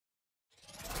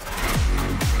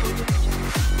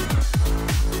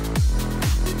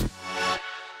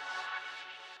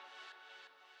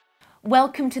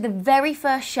Welcome to the very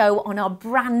first show on our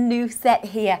brand new set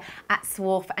here at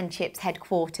Swarf and Chips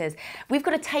headquarters. We've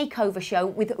got a takeover show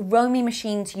with Romi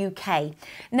Machines UK.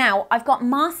 Now, I've got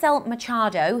Marcel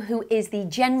Machado, who is the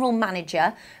general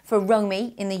manager for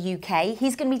Romi in the UK.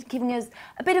 He's going to be giving us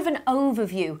a bit of an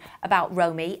overview about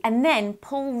Romi, and then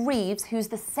Paul Reeves, who's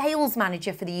the sales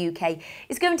manager for the UK,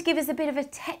 is going to give us a bit of a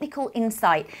technical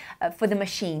insight for the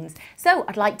machines. So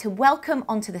I'd like to welcome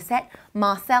onto the set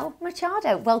Marcel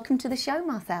Machado. Welcome to the show,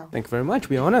 Marcel. Thank you very much.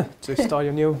 We're honoured to start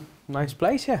your new nice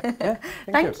place here. Yeah,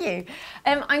 thank you.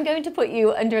 I'm going to put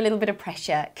you under a little bit of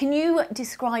pressure. Can you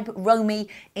describe Romi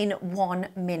in 1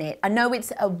 minute? I know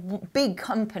it's a big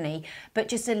company, but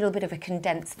just a little bit of a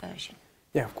condensed version.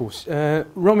 Yeah, of course.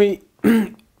 Romi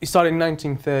started in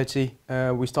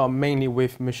 1930. We started mainly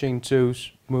with machine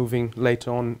tools, moving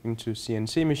later on into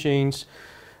CNC machines.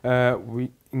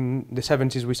 In the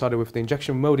 70s we started with the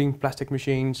injection molding plastic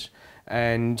machines,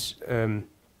 and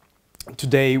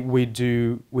today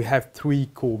we have three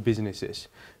core businesses.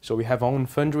 So we have our own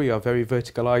foundry, are very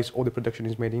verticalized, all the production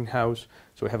is made in-house.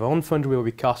 So we have our own foundry where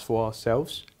we cast for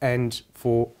ourselves and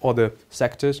for other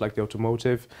sectors like the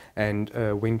automotive and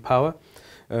wind power.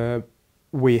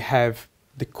 We have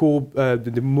the core,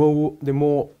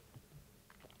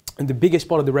 the biggest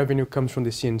part of the revenue comes from the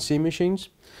CNC machines,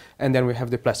 and then we have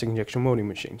the plastic injection molding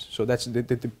machines. So that's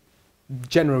the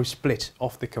general split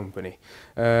of the company.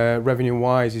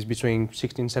 Revenue-wise is between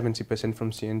 60 and 70%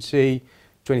 from CNC,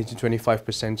 20 to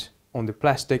 25% on the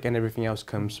plastic, and everything else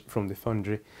comes from the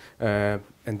foundry. And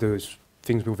those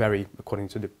things will vary according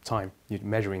to the time you're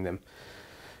measuring them.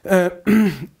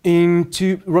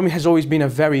 Romi has always been a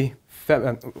family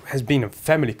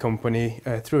company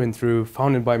through and through,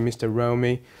 founded by Mr.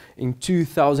 Romi. In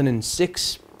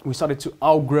 2006, we started to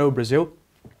outgrow Brazil.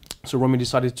 So Romi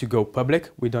decided to go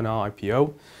public. We done our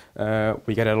IPO.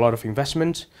 We got a lot of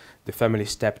investment. The family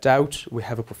stepped out. We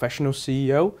have a professional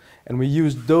CEO, and we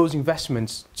used those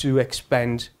investments to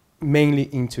expand mainly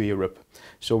into Europe.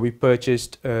 So we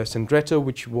purchased Sandretto,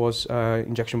 which was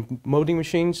injection molding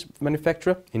machines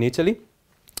manufacturer in Italy.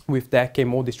 With that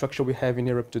came all the structure we have in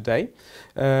Europe today.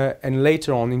 And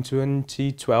later on in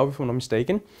 2012, if I'm not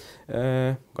mistaken,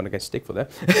 gonna get stick for that,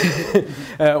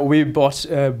 we bought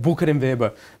Burkhardt &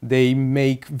 Weber. They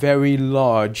make very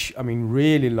large, I mean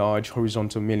really large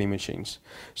horizontal milling machines.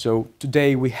 So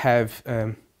today we have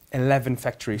 11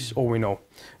 factories, all in all,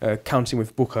 counting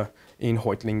with Burkhardt in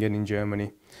Reutlingen in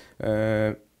Germany,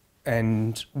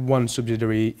 and one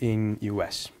subsidiary in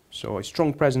US. So a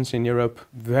strong presence in Europe,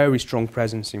 very strong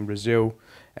presence in Brazil,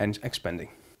 and expanding.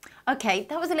 Okay,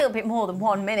 that was a little bit more than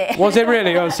 1 minute. Was it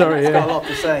really? Oh, sorry. It's got a lot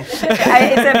to say. It's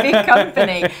a big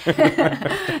company.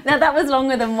 Now that was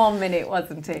longer than 1 minute,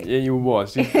 wasn't it? Yeah, it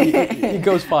was. It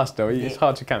goes fast though. It's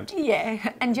hard to count.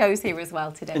 Yeah, and Joe's here as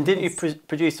well today. And didn't you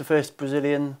produce the first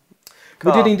Brazilian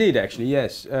car? We did indeed, actually,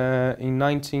 yes. In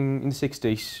the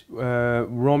 60s,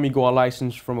 Romi got a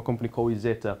license from a company called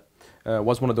Izeta.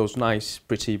 Was one of those nice,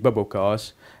 pretty bubble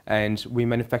cars, and we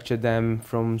manufactured them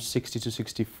from 60 to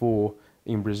 64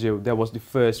 in Brazil. That was the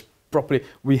first properly.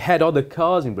 We had other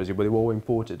cars in Brazil, but they were all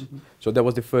imported. So that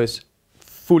was the first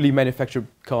fully manufactured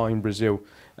car in Brazil.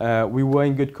 We were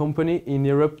in good company in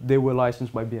Europe. They were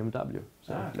licensed by BMW.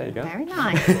 So there you go. Very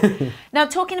nice. Now,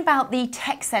 talking about the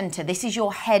tech center, this is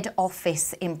your head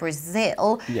office in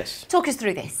Brazil. Yes. Talk us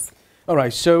through this. All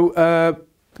right. So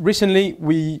recently,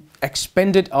 we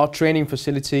expanded our training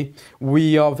facility.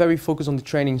 We are very focused on the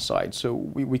training side, so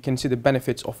we can see the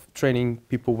benefits of training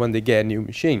people when they get a new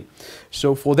machine.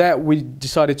 So for that, we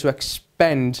decided to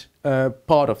expand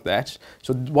part of that.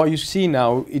 So what you see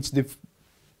now, it's the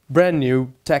brand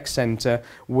new tech center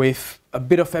with a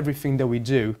bit of everything that we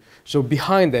do. So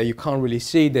behind there, you can't really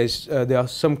see. There are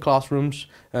some classrooms.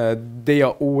 They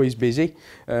are always busy.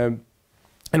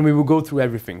 And we will go through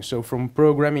everything. So from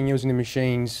programming using the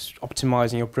machines,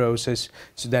 optimizing your process,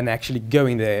 to then actually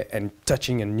going there and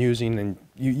touching and using, and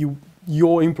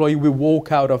your employee will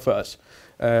walk out of us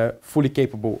fully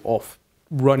capable of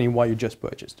running what you just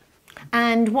purchased.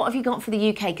 And what have you got for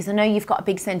the UK? Because I know you've got a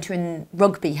big centre in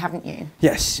Rugby, haven't you?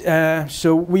 Yes.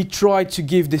 So we try to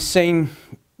give the same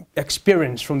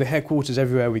experience from the headquarters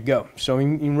everywhere we go. So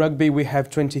in Rugby, we have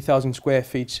 20,000 square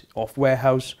feet of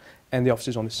warehouse and the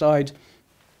offices on the side.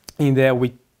 In there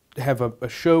we have a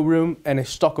showroom and a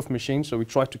stock of machines, so we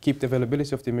try to keep the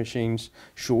availability of the machines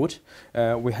short.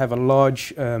 We have a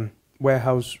large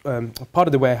warehouse, part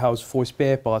of the warehouse for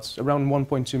spare parts, around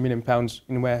 £1.2 million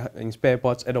in spare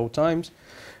parts at all times.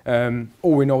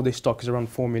 All in all, this stock is around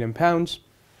 £4 million.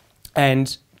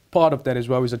 And part of that as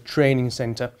well is a training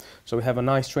center. So we have a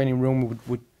nice training room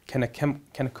which can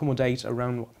accommodate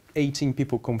around 18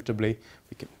 people comfortably.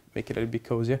 We can make it a little bit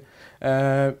cozier.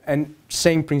 And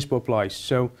same principle applies.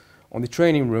 So on the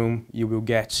training room, you will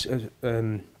get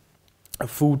a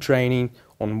full training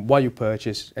on what you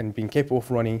purchase and being capable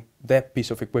of running that piece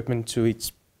of equipment to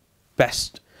its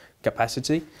best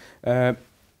capacity.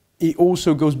 It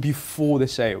also goes before the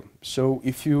sale. So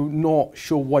if you're not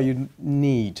sure what you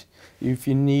need, if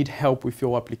you need help with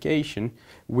your application,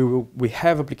 we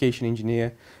have application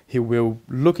engineer. He will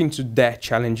look into that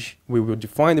challenge. We will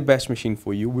define the best machine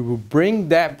for you. We will bring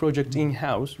that project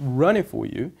in-house, run it for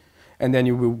you, and then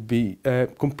you will be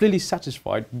completely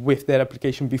satisfied with that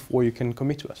application before you can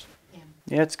commit to us.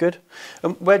 Yeah, it's good.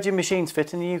 Where do your machines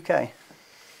fit in the UK?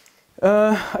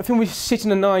 I think we sit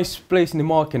in a nice place in the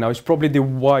market now. It's probably the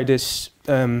widest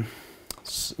in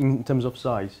terms of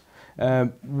size.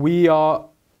 We are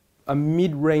a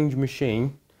mid-range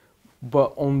machine,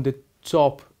 but on the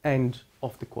top end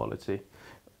of the quality,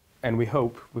 and we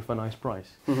hope with a nice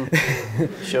price.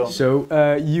 Sure.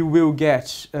 So you will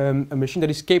get a machine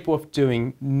that is capable of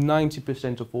doing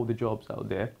 90% of all the jobs out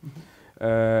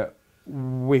there,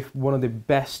 with one of the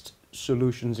best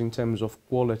solutions in terms of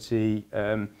quality.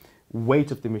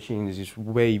 Weight of the machines is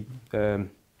way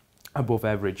above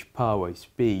average power,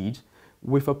 speed,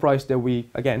 with a price that we,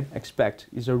 again, expect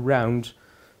is around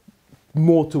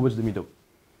more towards the middle.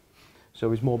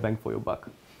 So it's more bang for your buck.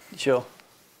 Sure.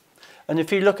 And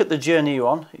if you look at the journey you're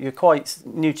on, you're quite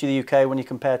new to the UK when you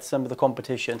compare to some of the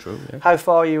competition. True, yeah. How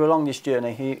far are you along this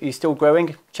journey? Are you still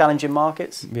growing, challenging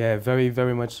markets? Yeah, very,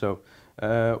 very much so.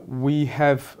 We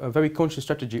have a very conscious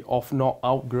strategy of not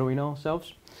outgrowing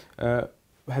ourselves.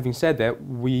 Having said that,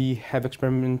 we have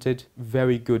experimented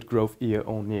very good growth year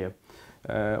on year.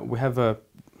 We have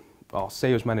our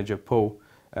sales manager, Paul.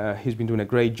 He's been doing a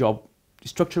great job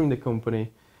structuring the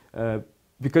company,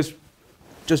 because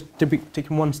just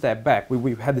taking one step back,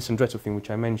 we've had this Andretto thing which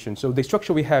I mentioned. So the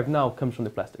structure we have now comes from the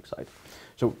plastic side.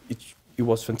 So it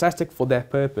was fantastic for that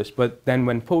purpose, but then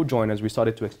when Paul joined us, we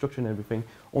started to structure everything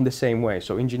on the same way.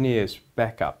 So engineers,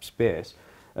 backup, spares.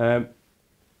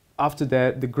 After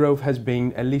that, the growth has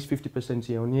been at least 50%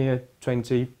 year on year,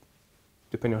 20,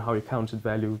 depending on how you counted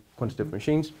value, quantity of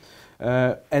machines.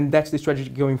 And that's the strategy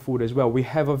going forward as well. We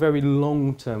have a very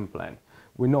long-term plan.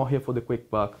 We're not here for the quick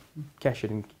buck, cash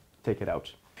it and take it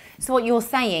out. So what you're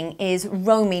saying is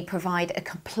Romi provide a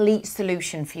complete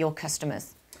solution for your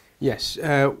customers? Yes,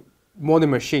 more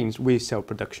than machines, we sell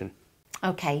production.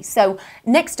 Okay, so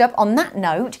next up on that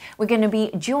note, we're going to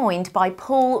be joined by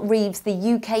Paul Reeves, the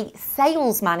UK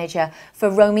Sales Manager for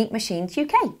Romi Machines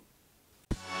UK.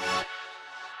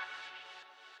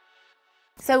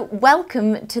 So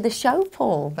welcome to the show,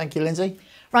 Paul. Thank you, Lindsay.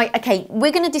 Right, okay,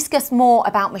 we're going to discuss more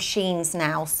about machines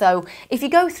now. So if you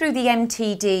go through the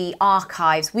MTD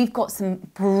archives, we've got some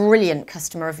brilliant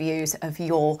customer reviews of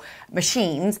your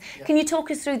machines. Yep. Can you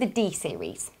talk us through the D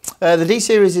series? The D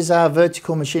series is our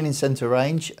vertical machining centre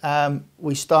range.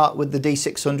 We start with the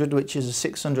D600, which is a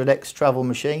 600X travel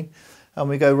machine, and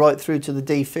we go right through to the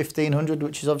D1500,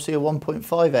 which is obviously a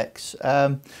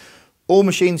 1.5X. All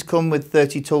machines come with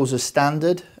 30 tools as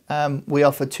standard. We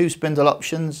offer 2 spindle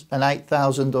options, an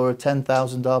 8,000 or a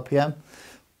 10,000 RPM.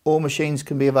 All machines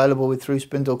can be available with through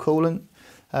spindle coolant.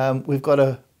 We've got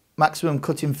a maximum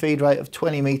cutting feed rate of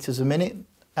 20 metres a minute,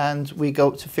 and we go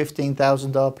up to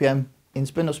 15,000 RPM in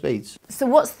spindle speeds. So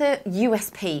what's the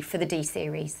USP for the D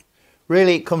series?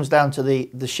 Really, it comes down to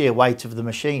the sheer weight of the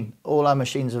machine. All our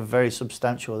machines are very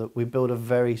substantial. We build a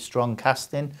very strong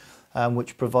casting,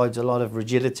 which provides a lot of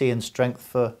rigidity and strength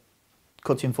for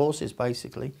cutting forces,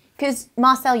 basically. Because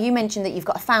Marcel, you mentioned that you've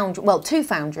got a foundry, well, 2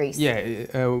 foundries.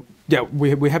 Yeah,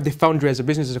 we have the foundry as a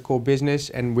business, as a core business,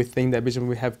 and within that business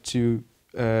we have 2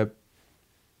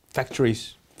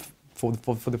 factories for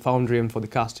the foundry and for the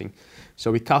casting.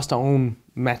 So we cast our own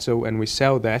metal and we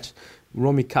sell that.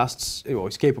 Romi casts, or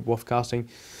is capable of casting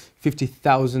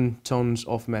 50,000 tons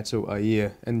of metal a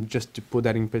year, and just to put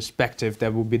that in perspective,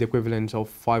 that would be the equivalent of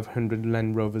 500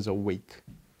 Land Rovers a week.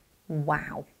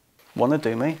 Wow. Wanna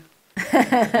do me?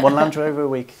 1 Land Rover a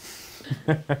week.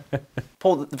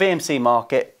 Paul, the VMC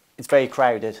market is very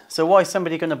crowded. So why is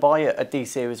somebody going to buy a D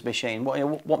series machine?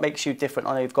 What makes you different?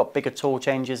 I know you've got bigger tool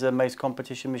changes than most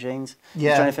competition machines.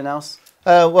 Yeah. Is there anything else?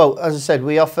 Well, as I said,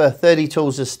 we offer 30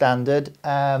 tools as standard,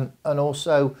 and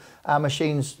also our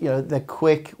machines, you know, they're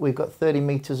quick. We've got 30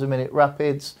 metres a minute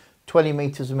rapids, 20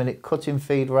 metres a minute cutting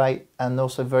feed rate, and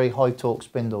also very high torque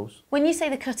spindles. When you say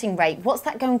the cutting rate, what's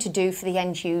that going to do for the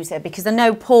end user? Because I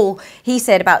know Paul, he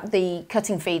said about the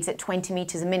cutting feeds at 20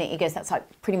 metres a minute, he goes, that's like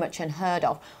pretty much unheard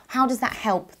of. How does that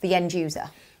help the end user?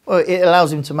 Well, it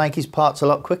allows him to make his parts a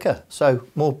lot quicker. So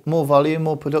more volume,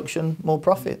 more production, more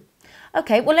profit.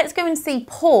 Okay, well, let's go and see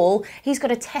Paul. He's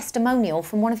got a testimonial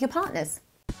from one of your partners.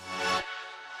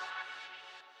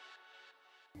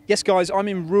 Yes guys, I'm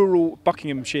in rural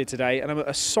Buckinghamshire today and I'm at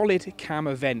a Solid Cam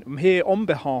event. I'm here on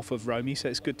behalf of Romi, so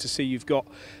it's good to see you've got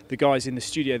the guys in the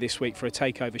studio this week for a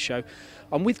takeover show.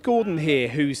 I'm with Gordon here,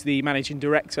 who's the Managing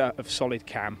Director of Solid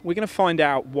Cam. We're going to find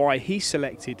out why he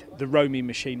selected the Romi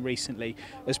machine recently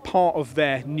as part of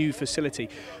their new facility.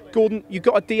 Gordon, you've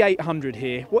got a D800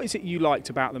 here. What is it you liked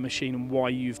about the machine and why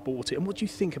you've bought it? And what do you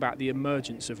think about the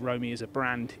emergence of Romi as a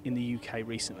brand in the UK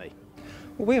recently?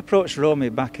 Well, we approached Romi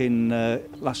back in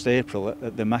last April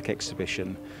at the Mac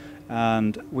exhibition,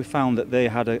 and we found that they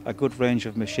had a good range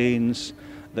of machines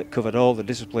that covered all the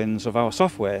disciplines of our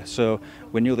software. So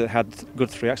we knew they had good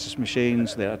 3-axis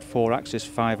machines, they had 4-axis,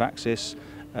 5-axis,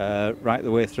 right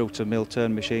the way through to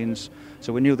mill-turn machines.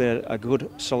 So we knew they had a good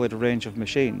solid range of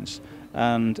machines,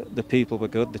 and the people were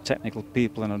good. The technical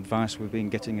people and advice we've been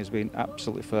getting has been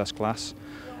absolutely first class.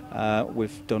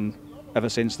 Ever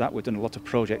since that, we've done a lot of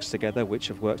projects together which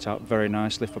have worked out very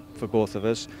nicely for both of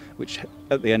us, which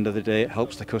at the end of the day it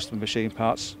helps the customer machine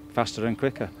parts faster and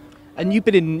quicker. And you've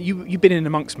been in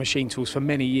amongst machine tools for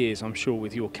many years, I'm sure,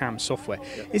 with your CAM software.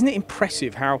 Yep. Isn't it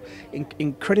impressive how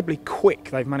incredibly quick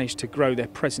they've managed to grow their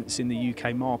presence in the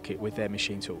UK market with their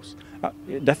machine tools?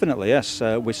 Definitely, yes.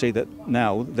 We see that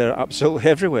now they're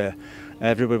absolutely everywhere.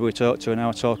 Everybody we talk to are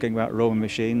now talking about Romi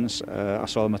machines. I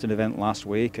saw them at an event last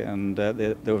week and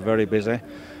they were very busy.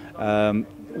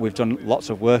 We've done lots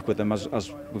of work with them, as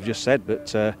we've just said,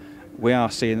 but we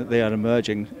are seeing that they are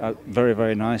emerging very,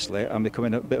 very nicely and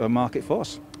becoming a bit of a market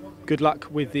force. Good luck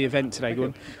with the event today,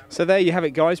 Gordon. So there you have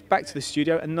it, guys. Back to the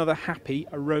studio, another happy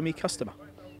Romi customer.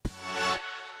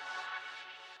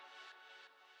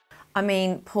 I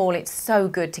mean, Paul, it's so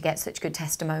good to get such good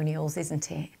testimonials, isn't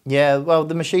it? Yeah, well,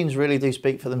 the machines really do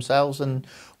speak for themselves, and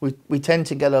we tend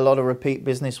to get a lot of repeat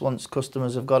business once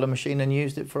customers have got a machine and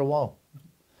used it for a while.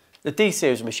 The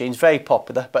D-Series machine is very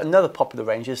popular, but another popular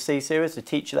range is C-Series, the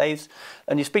teacher lathes.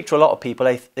 And you speak to a lot of people,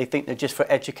 they think they're just for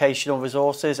educational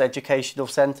resources, educational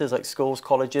centres like schools,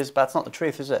 colleges, but that's not the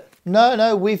truth, is it?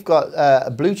 No, we've got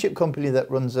a blue chip company that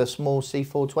runs a small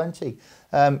C420.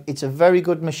 It's a very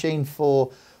good machine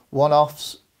for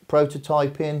one-offs,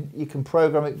 prototyping. You can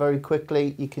program it very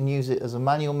quickly. You can use it as a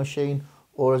manual machine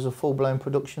or as a full-blown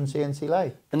production CNC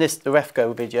lathe. And this, the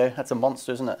Refco video, that's a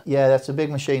monster, isn't it? Yeah, that's a big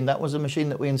machine. That was a machine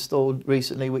that we installed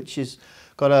recently, which has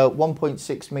got a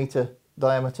 1.6 metre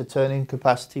diameter turning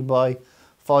capacity by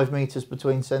 5 metres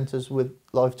between centres with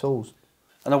live tools.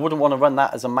 And I wouldn't want to run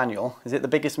that as a manual. Is it the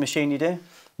biggest machine you do?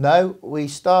 No, we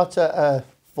start at a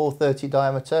 430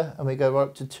 diameter and we go right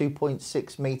up to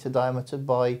 2.6 metre diameter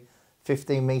by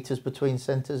 15 metres between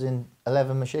centres in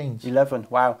 11 machines. 11,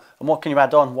 wow. And what can you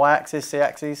add on? Y-axis,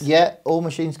 C-axis? Yeah, all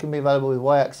machines can be available with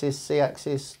Y-axis,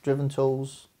 C-axis, driven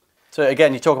tools. So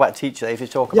again, you talk about teacher lathes, you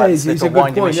talk about this little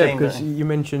winding machine. Yeah, because you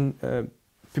mentioned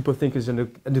people think it's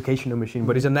an educational machine,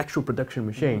 but it's an actual production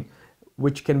machine,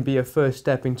 which can be a first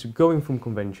step into going from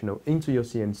conventional into your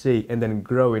CNC and then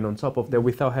growing on top of that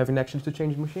without having actually to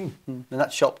change the machine. And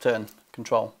that's shop turn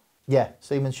control. Yeah,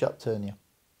 Siemens shop turn, yeah.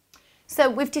 So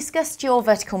we've discussed your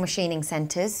vertical machining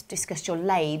centres, discussed your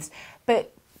lathes,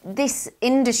 but this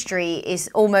industry is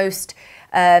almost,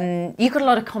 you've got a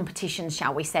lot of competition,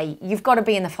 shall we say. You've got to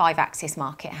be in the 5-axis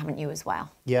market, haven't you, as well?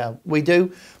 Yeah, we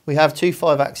do. We have 2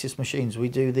 5-axis machines. We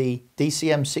do the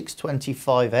DCM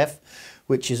 625F,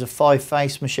 which is a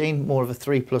 5-face machine, more of a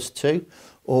 3+2,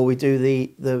 or we do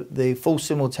the full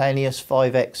simultaneous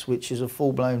 5X, which is a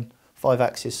full-blown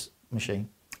 5-axis machine.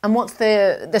 And what's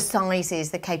the sizes,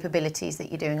 the capabilities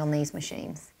that you're doing on these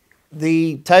machines?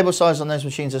 The table size on those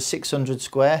machines are 600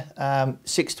 square,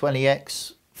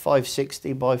 620X,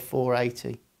 560 by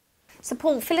 480. So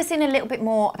Paul, fill us in a little bit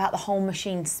more about the whole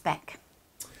machine spec.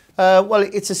 Well,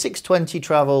 it's a 620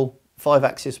 travel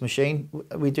 5-axis machine.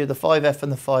 We do the 5F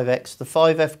and the 5X. The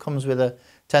 5F comes with a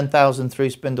 10,000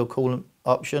 through spindle coolant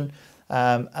option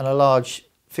and a large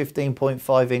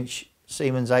 15.5 inch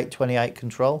Siemens 828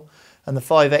 control. And the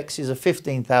 5X is a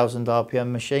 15,000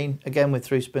 RPM machine, again with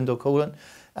through spindle coolant,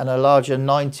 and a larger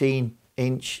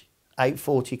 19-inch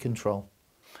 840 control.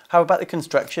 How about the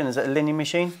construction? Is it a linear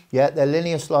machine? Yeah, they're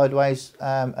linear slideways,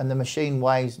 and the machine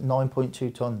weighs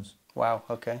 9.2 tonnes. Wow,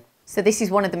 okay. So this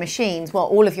is one of the machines, well,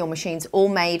 all of your machines, all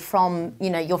made from, you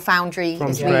know, your foundry,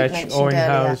 from as scratch, we mentioned or earlier.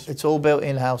 in-house. It's all built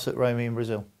in-house at Romi in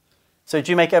Brazil. So do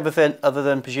you make everything other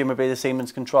than presumably the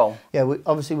Siemens control? Yeah,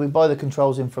 obviously we buy the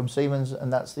controls in from Siemens,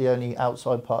 and that's the only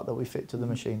outside part that we fit to the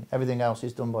machine. Everything else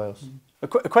is done by us. A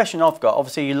question I've got,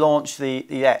 obviously you launched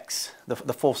the X,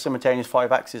 the full simultaneous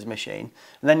 5-axis machine,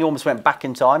 and then you almost went back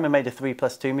in time and made a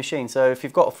 3+2 machine. So if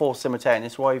you've got a full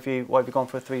simultaneous, why have you gone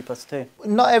for a 3+2?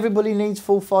 Not everybody needs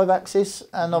full 5-axis,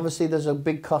 and obviously there's a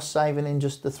big cost saving in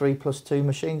just the 3+2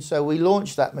 machine. So we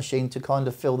launched that machine to kind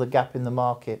of fill the gap in the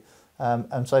market,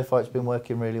 and so far it's been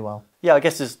working really well. Yeah, I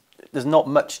guess there's not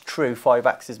much true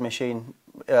 5-axis machining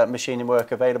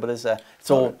work available, is there? It's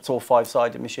all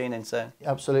 5-sided machining, so.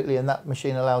 Absolutely, and that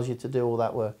machine allows you to do all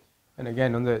that work. And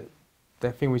again, on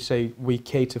the thing we say, we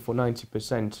cater for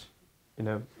 90%, you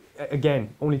know,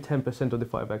 again, only 10% of the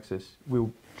 5-axis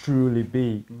will truly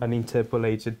be an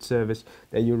interpolated service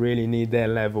that you really need their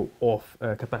level of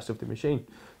capacity of the machine.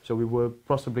 So we were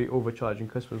possibly overcharging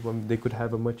customers when they could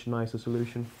have a much nicer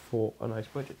solution for a nice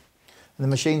budget. And the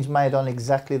machine's made on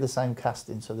exactly the same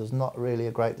casting, so there's not really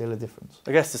a great deal of difference.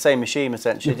 I guess the same machine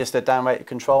essentially, just a down-rated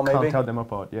control maybe? Can't tell them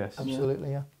apart, yes.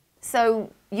 Absolutely, yeah.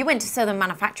 So you went to Southern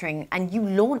Manufacturing and you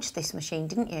launched this machine,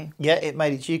 didn't you? Yeah, it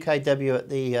made its UK debut at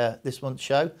the this month's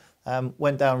show.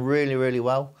 Went down really, really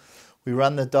well. We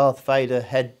ran the Darth Vader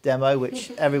head demo,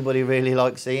 which everybody really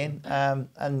liked seeing.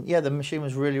 And yeah, the machine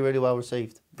was really, really well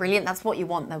received. Brilliant. That's what you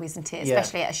want though, isn't it? Yeah.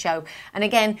 Especially at a show. And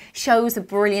again, shows are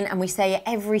brilliant, and we say it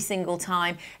every single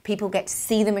time. People get to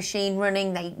see the machine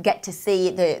running, they get to see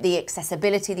the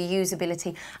accessibility, the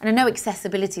usability. And I know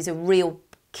accessibility is a real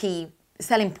key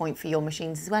selling point for your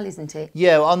machines as well, isn't it?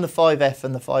 Yeah, on the 5F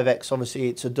and the 5X, obviously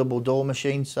it's a double door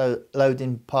machine, so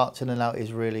loading parts in and out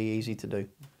is really easy to do.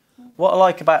 What I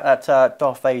like about that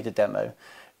Darth Vader demo,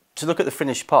 to look at the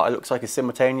finished part, it looks like a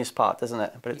simultaneous part, doesn't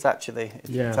it? But it's actually a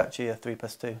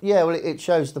 3+2. Yeah, well, it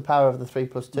shows the power of the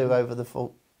 3+2 over the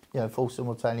full, full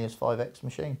simultaneous 5X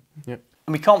machine. Yeah.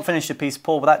 And we can't finish the piece,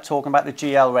 Paul, without talking about the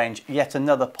GL range, yet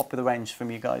another popular range from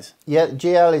you guys. Yeah,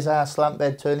 GL is our slant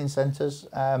bed turning centres.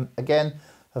 Again,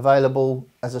 available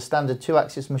as a standard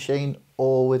 2-axis machine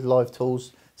or with live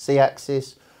tools,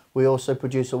 C-axis. We also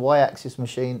produce a Y-axis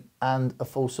machine and a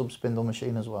full sub-spindle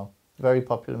machine as well. Very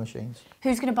popular machines.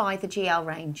 Who's going to buy the GL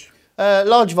range?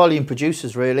 Large volume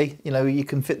producers, really. You know, you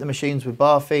can fit the machines with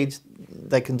bar feeds.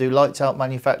 They can do lights out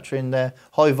manufacturing. They're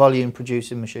high volume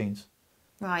producing machines.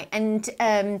 Right, and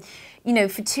you know,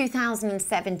 for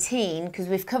 2017, because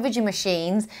we've covered your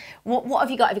machines, what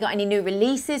have you got? Have you got any new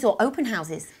releases or open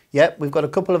houses? Yep, we've got a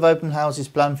couple of open houses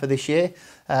planned for this year,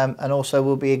 and also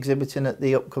we'll be exhibiting at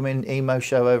the upcoming EMO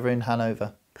show over in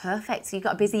Hanover. Perfect, so you've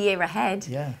got a busy year ahead.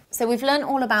 Yeah. So we've learned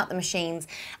all about the machines,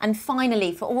 and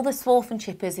finally, for all the Swarf and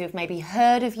Chippers who have maybe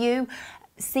heard of you,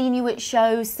 seen you at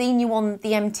shows, seen you on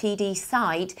the MTD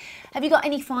site, have you got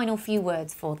any final few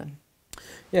words for them?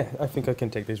 Yeah, I think I can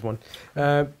take this one.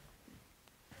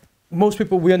 Most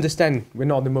people, we understand we're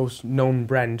not the most known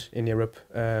brand in Europe,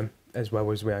 as well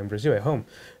as we are in Brazil at home.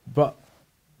 But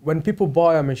when people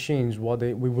buy our machines, what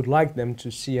we would like them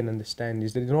to see and understand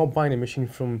is that they're not buying a machine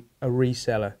from a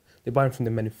reseller. They're buying from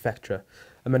the manufacturer.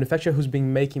 A manufacturer who's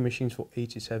been making machines for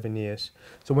 87 years.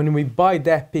 So when we buy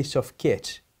that piece of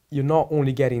kit, you're not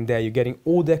only getting there, you're getting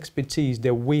all the expertise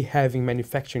that we have in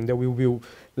manufacturing that we will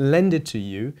lend it to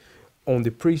you on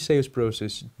the pre-sales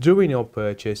process, during your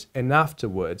purchase and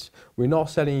afterwards. We're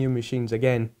not selling you machines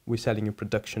again, we're selling you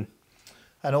production.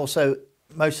 And also,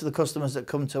 most of the customers that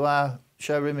come to our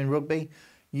showroom in Rugby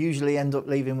usually end up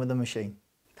leaving with a machine.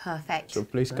 Perfect. So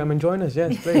please come and join us,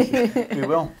 yes, please. We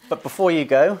will. But before you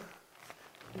go,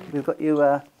 we've got you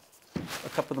a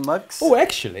couple of the mugs. Oh,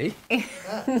 actually,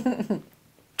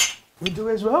 we do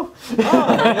as well.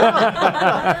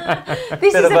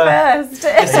 This is a first.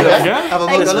 Have a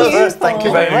look at us. Thank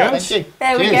you very much.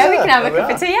 There we go, we can have a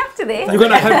cup of tea after this. You're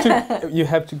gonna have to. You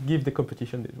have to give the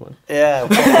competition this one. Yeah.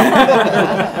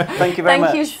 Thank you very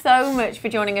much. Thank you so much for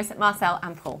joining us, Marcel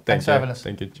and Paul. Thanks for having us.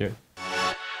 Thank you. Cheers.